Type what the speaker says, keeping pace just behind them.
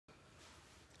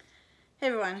Hey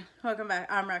everyone, welcome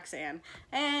back. I'm Roxanne,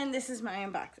 and this is my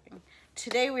unboxing.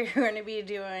 Today we're going to be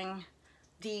doing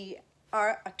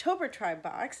our October Tribe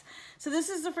box. So this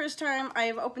is the first time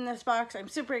I've opened this box. I'm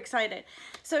super excited.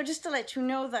 So just to let you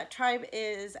know that Tribe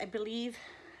is, I believe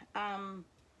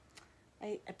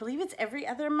it's every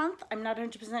other month. I'm not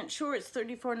 100% sure. It's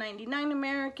 $34.99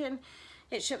 American.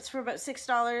 It ships for about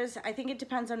 $6. I think it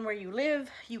depends on where you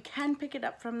live. You can pick it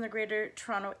up from the Greater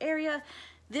Toronto area.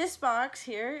 This box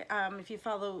here, if you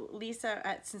follow Lisa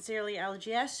at Sincerely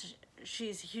LGS,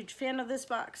 she's a huge fan of this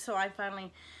box, so I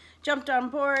finally jumped on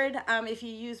board. If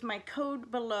you use my code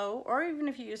below, or even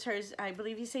if you use hers, I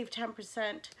believe you save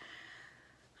 10%.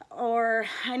 Or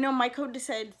I know my code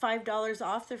said $5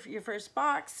 off your first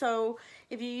box, so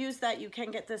if you use that, you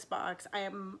can get this box.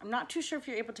 I'm not too sure if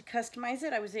you're able to customize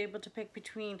it. I was able to pick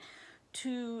between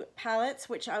 2 palettes,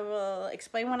 which I will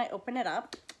explain when I open it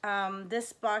up.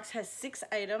 This box has 6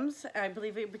 items. I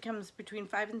believe it becomes between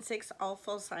 5 and 6, all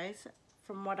full size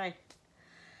from what I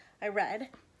read.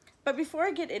 But before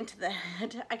I get into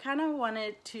that, I kind of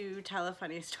wanted to tell a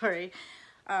funny story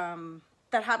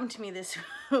that happened to me this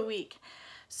week.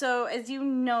 So as you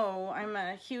know, I'm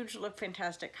a huge Look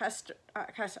Fantastic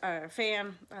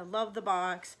fan. I love the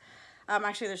box.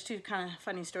 Actually, there's 2 kind of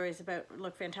funny stories about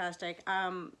Look Fantastic.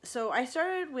 So I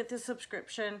started with this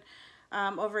subscription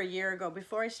over a year ago.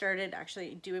 Before I started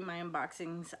actually doing my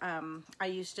unboxings, I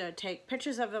used to take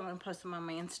pictures of them and post them on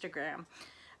my Instagram.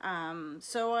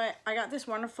 So I got this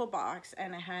wonderful box,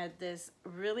 and it had this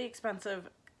really expensive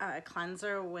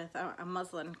cleanser with a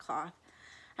muslin cloth.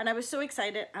 And I was so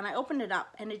excited, and I opened it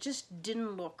up, and it just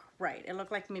didn't look right. It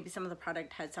looked like maybe some of the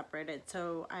product had separated.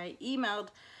 So I emailed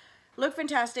Look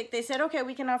Fantastic. They said, okay,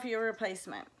 we can offer you a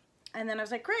replacement. And then I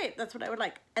was like, great, that's what I would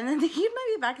like. And then they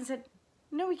emailed me back and said,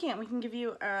 no, we can't. We can give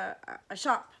you a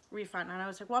shop refund. And I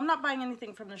was like, well, I'm not buying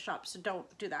anything from the shop, so don't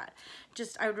do that.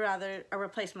 I would rather a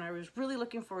replacement. I was really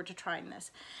looking forward to trying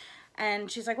this.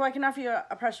 And she's like, well, I can offer you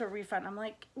a partial refund. I'm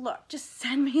like, look, just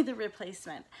send me the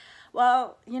replacement.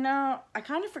 Well, you know, I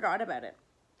kind of forgot about it.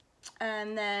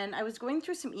 And then I was going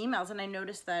through some emails, and I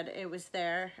noticed that it was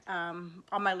there on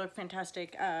my Look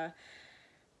Fantastic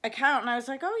account. And I was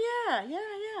like, oh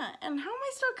yeah. And how am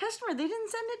I still a customer? They didn't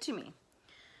send it to me.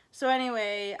 So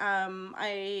anyway,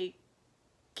 I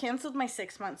canceled my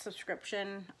 6-month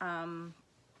subscription.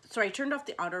 So I turned off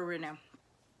the auto renew.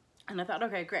 And I thought,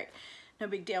 okay, great. No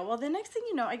big deal. Well, the next thing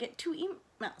you know, I get 2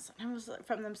 emails, and I was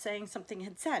from them saying something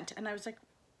had sent. And I was like,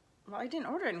 well, I didn't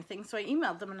order anything. So I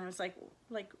emailed them, and I was like,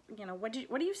 you know, what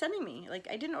are you sending me? Like,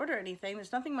 I didn't order anything.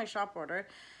 There's nothing in my shop order.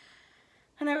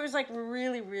 And I was like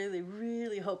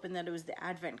really hoping that it was the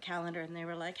advent calendar, and they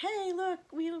were like, hey, look,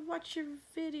 we watch your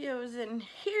videos and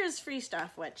here's free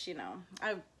stuff, which, you know,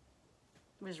 I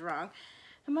was wrong.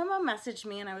 And my mom messaged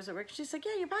me, and I was at work. She's like,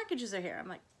 yeah, your packages are here. I'm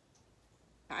like,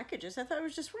 packages? I thought it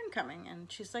was just one coming.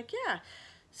 And she's like, yeah.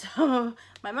 So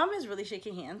my mom is really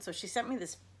shaking hands, so she sent me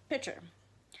this picture.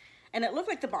 And it looked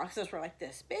like the boxes were like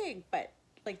this big, but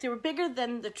like they were bigger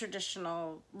than the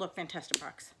traditional Look Fantastic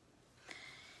box.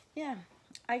 Yeah,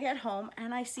 I get home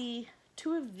and I see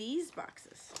 2 of these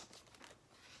boxes.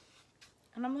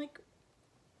 And I'm like,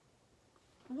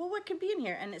 well, what could be in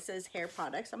here? And it says hair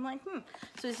products. I'm like,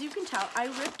 So as you can tell, I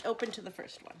ripped open to the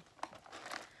first one.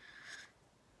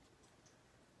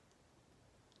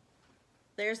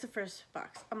 There's the first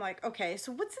box. I'm like, okay,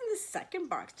 so what's in the second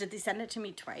box? Did they send it to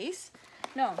me twice?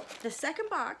 No, the second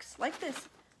box, like this,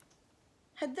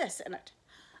 had this in it.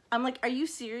 I'm like, are you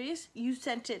serious? You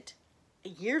sent it a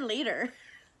year later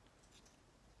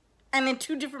and in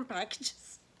 2 different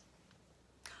packages?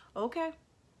 Okay.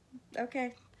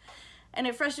 And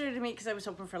it frustrated me because I was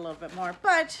hoping for a little bit more,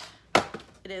 but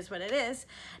it is what it is.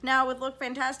 Now with Look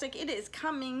Fantastic, it is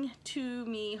coming to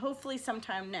me hopefully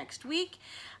sometime next week.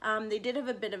 They did have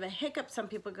a bit of a hiccup. Some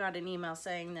people got an email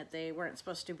saying that they weren't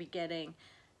supposed to be getting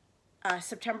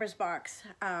September's box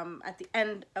at the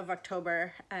end of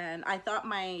October, and I thought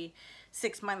my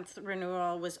 6-month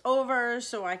renewal was over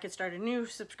so I could start a new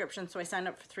subscription, so I signed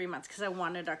up for 3 months because I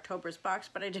wanted October's box,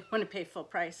 but I didn't want to pay full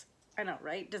price. I know,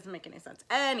 right? Doesn't make any sense.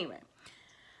 Anyway,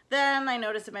 then I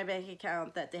noticed in my bank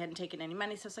account that they hadn't taken any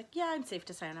money, so I was like, yeah, I'm safe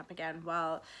to sign up again.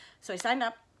 Well, so I signed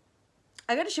up.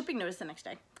 I got a shipping notice the next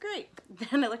day. Great.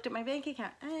 Then I looked at my bank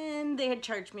account, and they had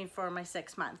charged me for my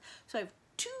 6 months. So I have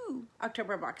 2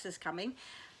 October boxes coming.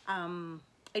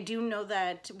 I do know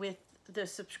that with the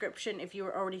subscription, if you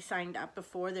were already signed up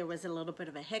before, there was a little bit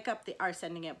of a hiccup. They are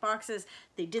sending out boxes.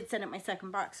 They did send out my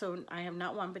second box, so I have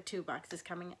not 1 but 2 boxes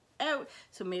coming out.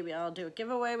 So maybe I'll do a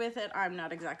giveaway with it. I'm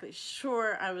not exactly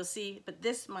sure. I will see. But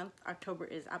this month, October,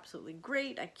 is absolutely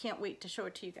great. I can't wait to show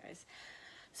it to you guys.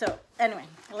 So anyway,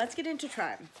 let's get into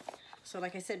Tribe. So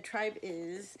like I said, Tribe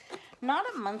is not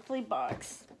a monthly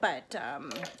box, but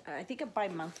I think a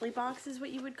bi-monthly box is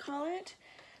what you would call it.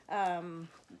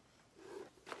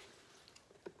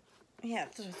 Yeah,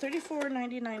 so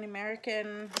 $34.99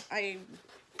 American. I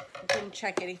didn't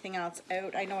check anything else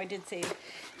out. I know I did save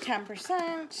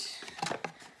 10%.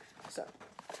 So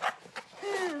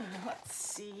let's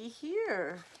see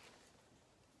here.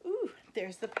 Ooh,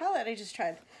 there's the palette I just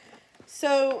tried.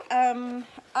 So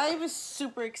I was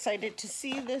super excited to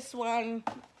see this one.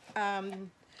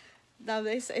 Now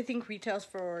this I think retails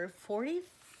for $45.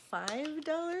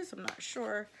 I'm not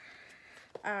sure.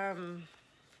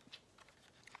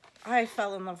 I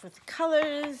fell in love with the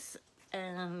colors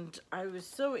and I was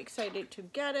so excited to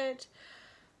get it.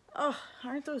 Oh,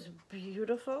 aren't those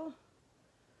beautiful?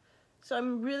 So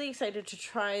I'm really excited to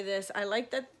try this. I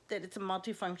like that it's a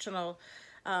multifunctional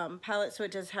palette, so it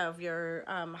does have your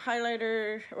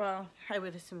highlighter, well, I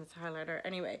would assume it's a highlighter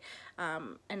anyway,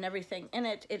 and everything in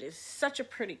it. It is such a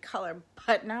pretty color,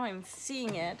 but now I'm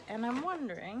seeing it and I'm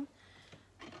wondering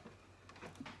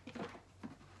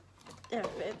if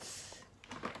it's,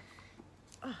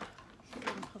 oh, I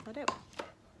can pull that out.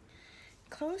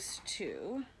 Close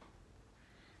to,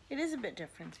 it is a bit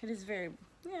different. It is very,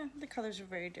 yeah, the colors are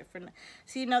very different.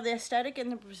 See, now the aesthetic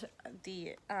and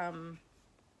the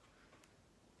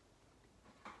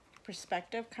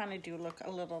perspective kind of do look a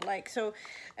little alike. So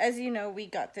as you know, we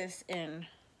got this in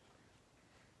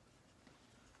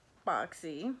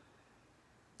Boxy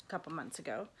a couple months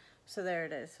ago. So there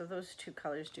it is. So those two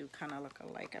colors do kind of look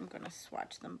alike. I'm going to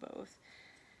swatch them both.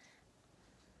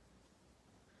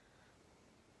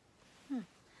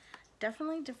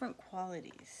 Definitely different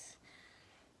qualities.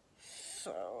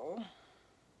 So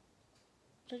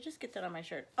did I just get that on my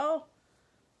shirt? Oh,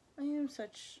 I am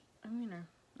such a wiener.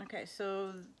 Okay,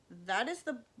 so that is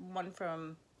the one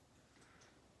from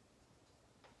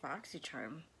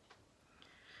BoxyCharm.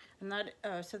 And that,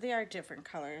 so they are different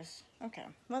colors. Okay,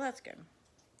 well that's good.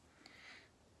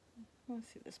 Let's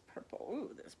see this purple.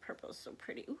 Ooh, this purple is so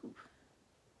pretty. Ooh.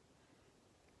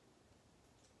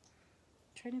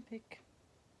 Trying to pick.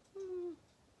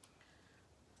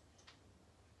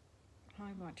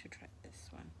 I want to try this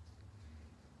one.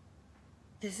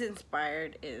 This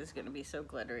Inspired is going to be so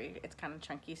glittery. It's kind of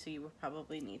chunky, so you will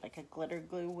probably need like a glitter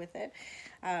glue with it.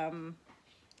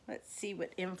 Let's see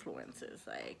what Influence is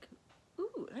like.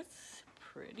 Ooh, that's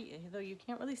pretty, though you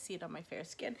can't really see it on my fair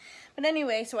skin. But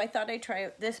anyway, so I thought I'd try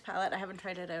out this palette. I haven't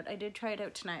tried it out. I did try it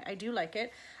out tonight. I do like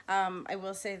it. I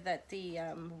will say that the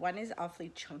one is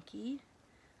awfully chunky.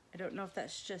 I don't know if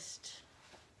that's just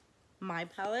my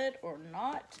palette or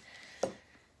not.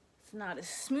 It's not as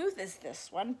smooth as this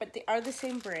one, but they are the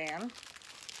same brand.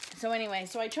 So anyway,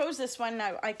 so I chose this one.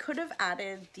 Now I could have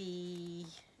added the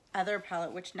other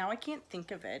palette, which now I can't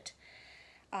think of it.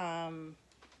 Oh,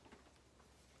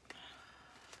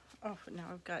 now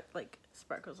I've got like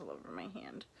sparkles all over my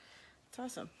hand. It's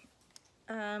awesome.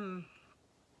 Oh,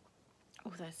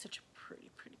 that's such a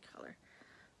pretty color.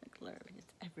 Like literally,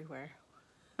 it's everywhere.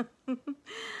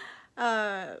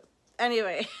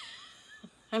 Anyway,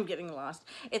 I'm getting lost.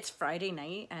 It's Friday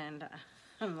night and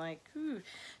I'm like, ooh.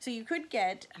 So you could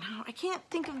get, no, I can't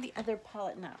think of the other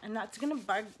palette now, and that's gonna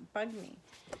bug me.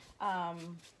 Oh,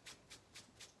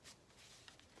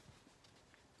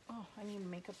 I need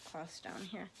makeup gloss down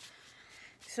here.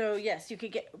 So yes, you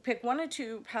could pick one or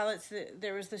two palettes.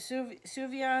 There was the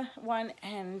Suvia one,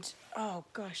 and oh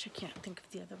gosh, I can't think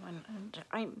of the other one.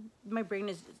 And my brain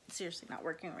is seriously not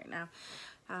working right now.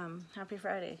 Happy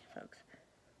Friday, folks.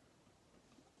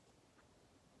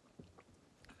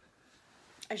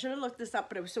 I should have looked this up,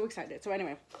 but I was so excited. So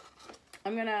anyway,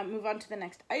 I'm gonna move on to the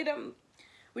next item,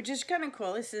 which is kind of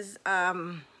cool. This is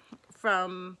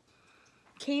from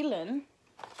Kaylin.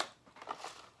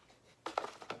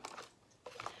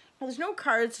 Well, there's no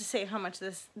cards to say how much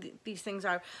these things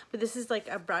are, but this is like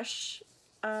a brush,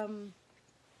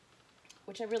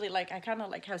 which I really like. I kind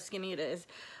of like how skinny it is.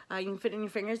 You can fit in your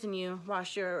fingers and you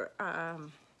wash your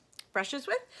brushes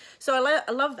with. So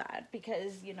I love that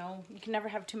because, you know, you can never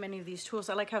have too many of these tools.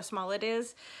 I like how small it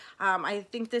is. I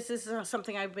think this is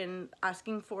something I've been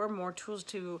asking for, more tools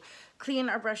to clean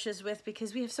our brushes with,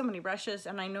 because we have so many brushes,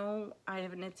 and I know I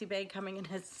have an Ipsy bag coming and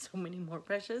has so many more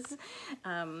brushes.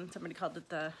 Somebody called it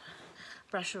the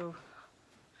brusho,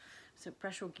 is it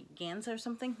Brushoganza or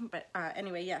something? But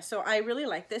anyway, yeah, so I really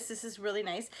like this. This is really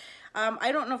nice.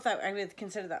 I don't know if I would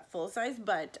consider that full size,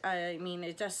 but I mean,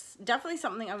 it's just definitely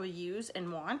something I would use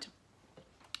and want.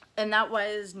 And that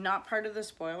was not part of the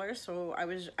spoiler, so I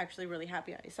was actually really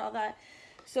happy I saw that.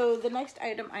 So the next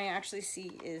item I actually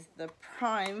see is the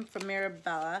Prime from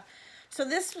Mirabella. So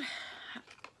this,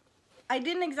 I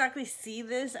didn't exactly see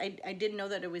this. I didn't know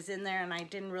that it was in there, and I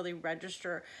didn't really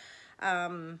register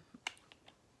that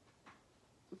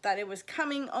it was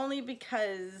coming, only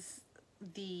because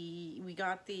we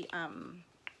got the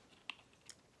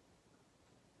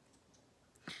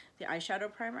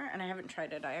eyeshadow primer, and I haven't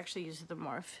tried it. I actually used the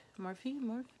Morph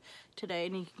today,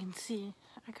 and you can see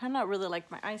I kind of really like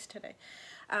my eyes today.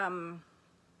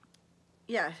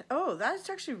 Yeah, oh, that's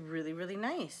actually really, really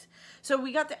nice. So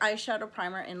we got the eyeshadow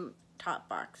primer in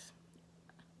Topbox,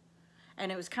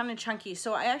 and it was kind of chunky,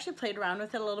 so I actually played around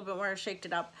with it a little bit more, shook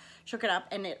it up,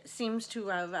 and it seems to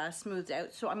have smoothed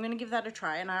out. So I'm gonna give that a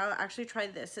try, and I'll actually try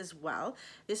this as well.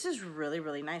 This is really,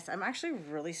 really nice. I'm actually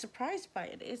really surprised by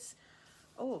it. It's,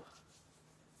 oh,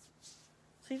 it's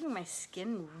leaving my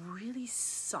skin really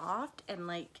soft and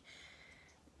like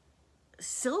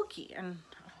silky, and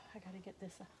oh, I gotta get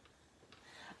this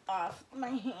off my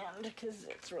hand because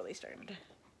it's really starting to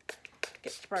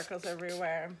get sparkles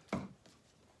everywhere.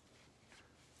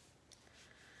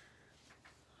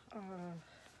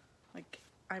 Like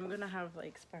I'm gonna have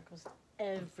like sparkles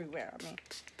everywhere on me.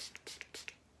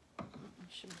 I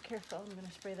should be careful. I'm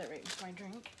gonna spray that right into my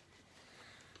drink.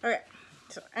 Okay,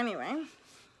 so anyway,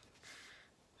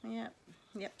 yep,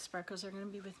 sparkles are gonna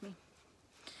be with me.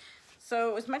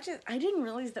 So as much as I didn't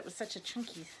realize that was such a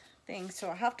chunky thing, so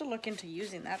I have to look into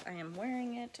using that. I am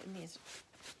wearing it in these,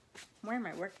 I'm wearing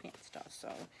my work pants stuff,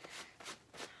 so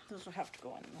those will have to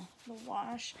go in the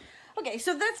wash. Okay,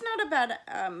 so that's not a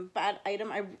bad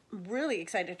item. I'm really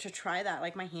excited to try that.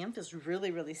 Like my hand feels really,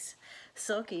 really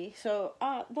silky. So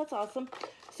that's awesome.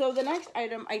 So the next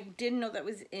item, I didn't know that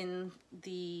was in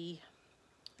the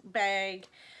bag.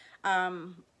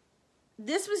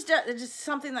 This was just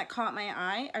something that caught my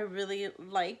eye. I really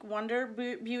like Wonder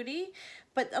Beauty,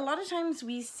 but a lot of times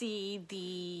we see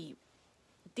the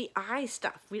eye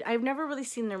stuff. I've never really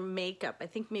seen their makeup. I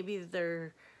think maybe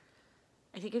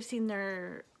I've seen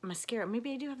their mascara.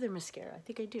 Maybe I do have their mascara. I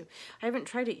think I do. I haven't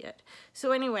tried it yet.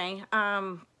 So anyway,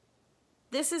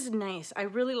 this is nice. I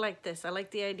really like this. I like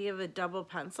the idea of a double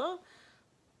pencil.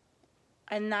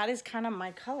 And that is kind of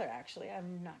my color, actually.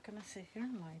 I'm not going to sit here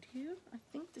and lie to you. I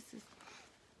think this is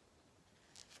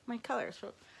my color.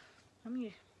 So let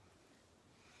me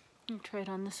try it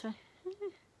on this way.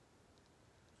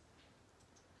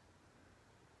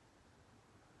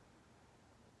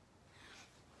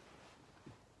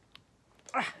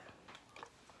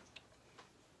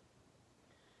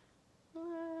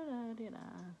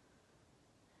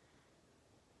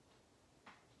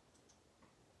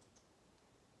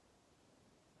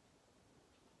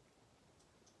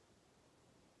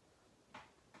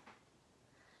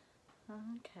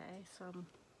 Okay, so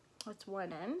that's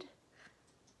one end.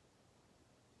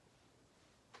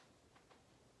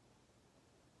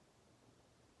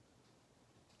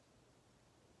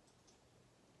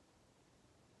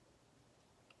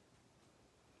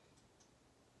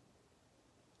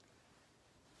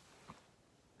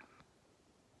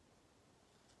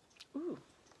 Ooh,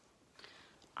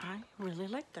 I really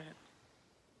like that.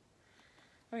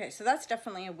 Okay, so that's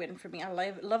definitely a win for me.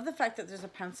 I love the fact that there's a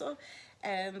pencil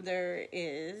and there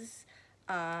is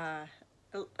a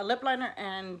lip liner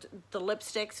and the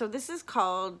lipstick. So this is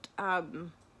called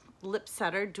Lip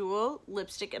Setter Dual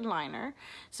Lipstick and Liner.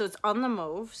 So it's on the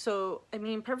mauve. So, I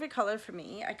mean, perfect color for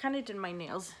me. I kind of did my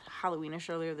nails Halloweenish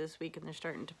earlier this week and they're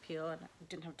starting to peel and I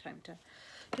didn't have time to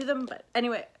do them. But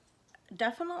anyway,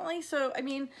 definitely. So I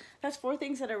mean, that's 4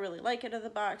 things that I really like out of the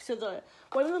box. So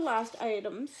one of the last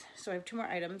items, so I have 2 more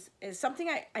items, is something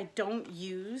I don't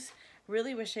use,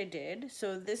 really wish I did.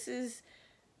 So this is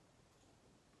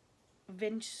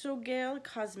Vinsogale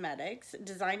Cosmetics,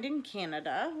 designed in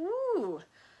Canada. Woo!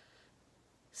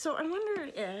 So I wonder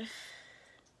if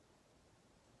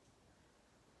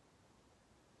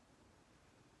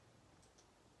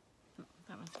no,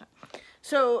 that one's not.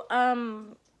 So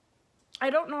I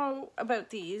don't know about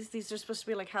these. These are supposed to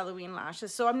be like Halloween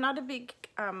lashes. So I'm not a big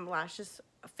lashes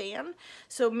fan.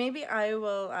 So maybe I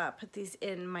will put these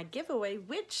in my giveaway,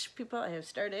 which people I have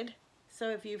started. So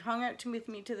if you've hung out with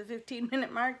me to the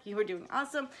 15-minute mark, you were doing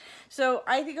awesome. So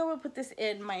I think I will put this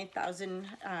in my 1,000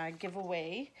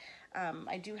 giveaway.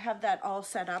 I do have that all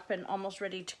set up and almost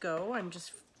ready to go. I'm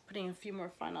just putting a few more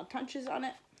final touches on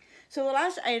it. So the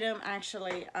last item,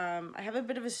 actually, I have a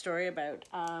bit of a story about,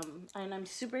 and I'm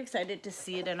super excited to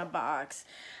see it in a box.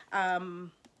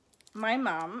 My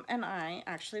mom and I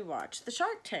actually watched the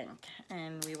Shark Tank,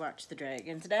 and we watched the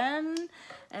Dragon's Den,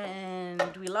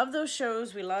 and we love those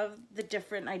shows. We love the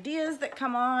different ideas that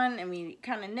come on, and we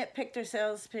kind of nitpick their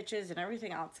sales pitches and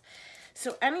everything else.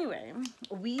 So anyway,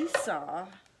 we saw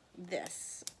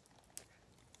this.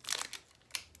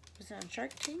 Is it on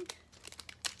Shark Tank?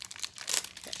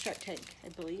 Yeah, Shark Tank, I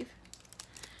believe.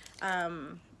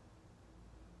 Oh,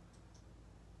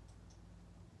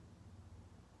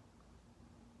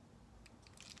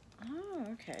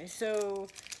 okay. So,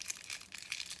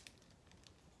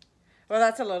 well,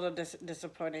 that's a little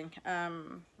disappointing.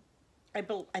 I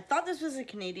thought this was a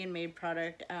Canadian-made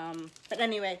product, but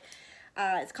anyway,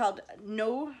 it's called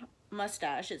No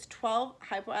Mustache. It's 12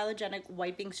 hypoallergenic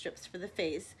wiping strips for the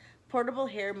face, portable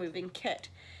hair moving kit.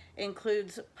 It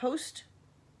includes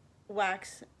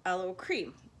post-wax aloe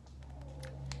cream.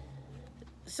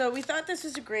 So we thought this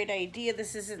was a great idea.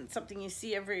 This isn't something you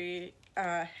see every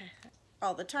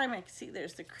all the time. I can see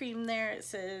there's the cream there. It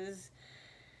says,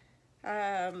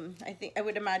 I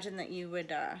would imagine that you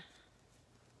would, okay,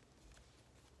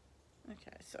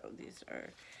 so these are,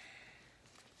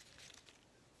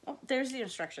 oh, there's the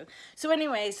instruction. So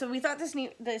anyway, so we thought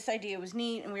this idea was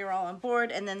neat, and we were all on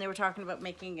board, and then they were talking about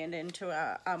making it into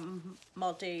a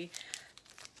multi,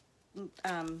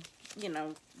 you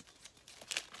know,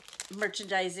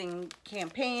 merchandising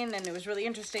campaign, and it was really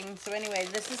interesting. So anyway,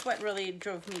 this is what really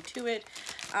drove me to it.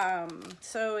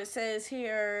 So it says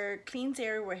here, cleans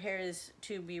area where hair is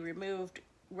to be removed,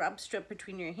 rub strip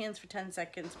between your hands for 10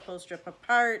 seconds, pull strip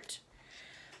apart,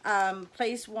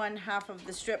 place one half of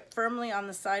the strip firmly on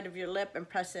the side of your lip and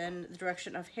press in the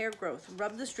direction of hair growth.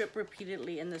 Rub the strip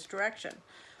repeatedly in this direction.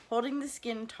 Holding the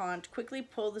skin taut, quickly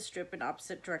pull the strip in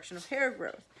opposite direction of hair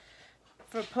growth.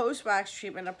 For post-wax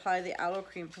treatment, apply the aloe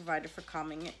cream provided for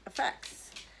calming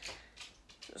effects.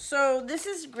 So this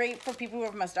is great for people who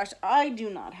have mustache. I do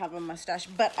not have a mustache,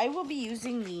 but I will be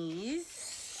using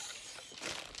these.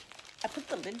 I put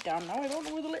the lid down now. I don't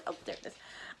know where the lid, oh, there it is.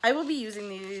 I will be using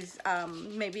these,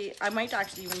 maybe, I might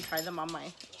actually even try them on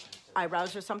my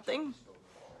eyebrows or something.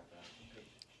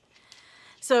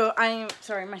 So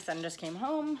sorry, my son just came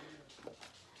home.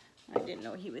 I didn't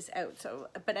know he was out, so,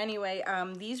 but anyway,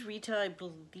 these retail, I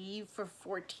believe, for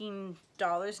 $14,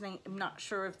 and I'm not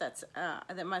sure if that's,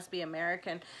 that must be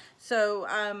American. So,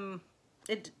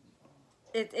 it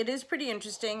is pretty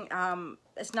interesting.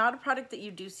 It's not a product that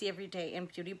you do see every day in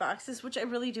beauty boxes, which I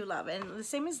really do love, and the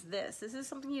same as this. This is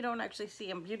something you don't actually see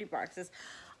in beauty boxes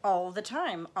all the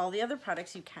time. All the other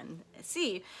products you can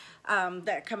see,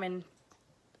 that come in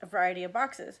a variety of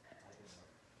boxes.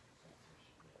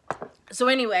 So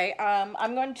anyway,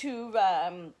 I'm going to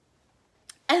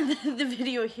end the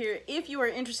video here. If you are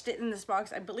interested in this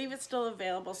box, I believe it's still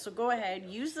available, so go ahead,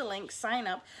 use the link, sign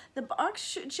up. The box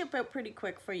should ship out pretty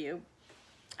quick for you.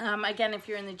 Again, if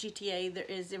you're in the GTA, there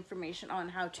is information on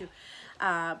how to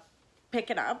pick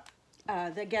it up.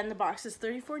 Again, the box is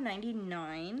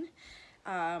 $34.99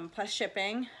 plus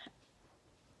shipping.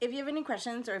 If you have any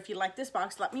questions, or if you like this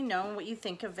box, let me know what you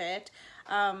think of it.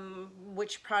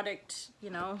 Which product, you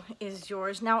know, is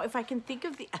yours. Now, if I can think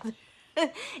of the other,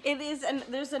 it is, and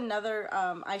there's another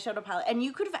eyeshadow palette, and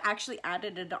you could have actually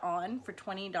added it on for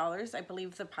 $20. I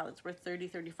believe the palettes were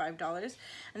 $35,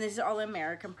 and these are all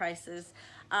American prices,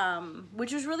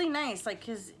 which was really nice, like,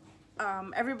 because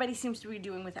everybody seems to be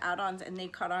doing with add-ons, and they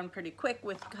caught on pretty quick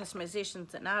with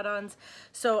customizations and add-ons.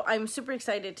 So I'm super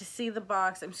excited to see the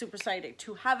box. I'm super excited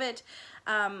to have it.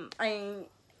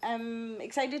 I'm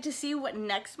excited to see what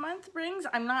next month brings.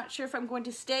 I'm not sure if I'm going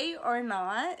to stay or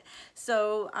not.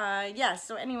 So yeah,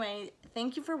 so anyway,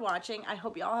 thank you for watching. I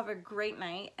hope you all have a great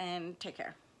night, and take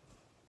care.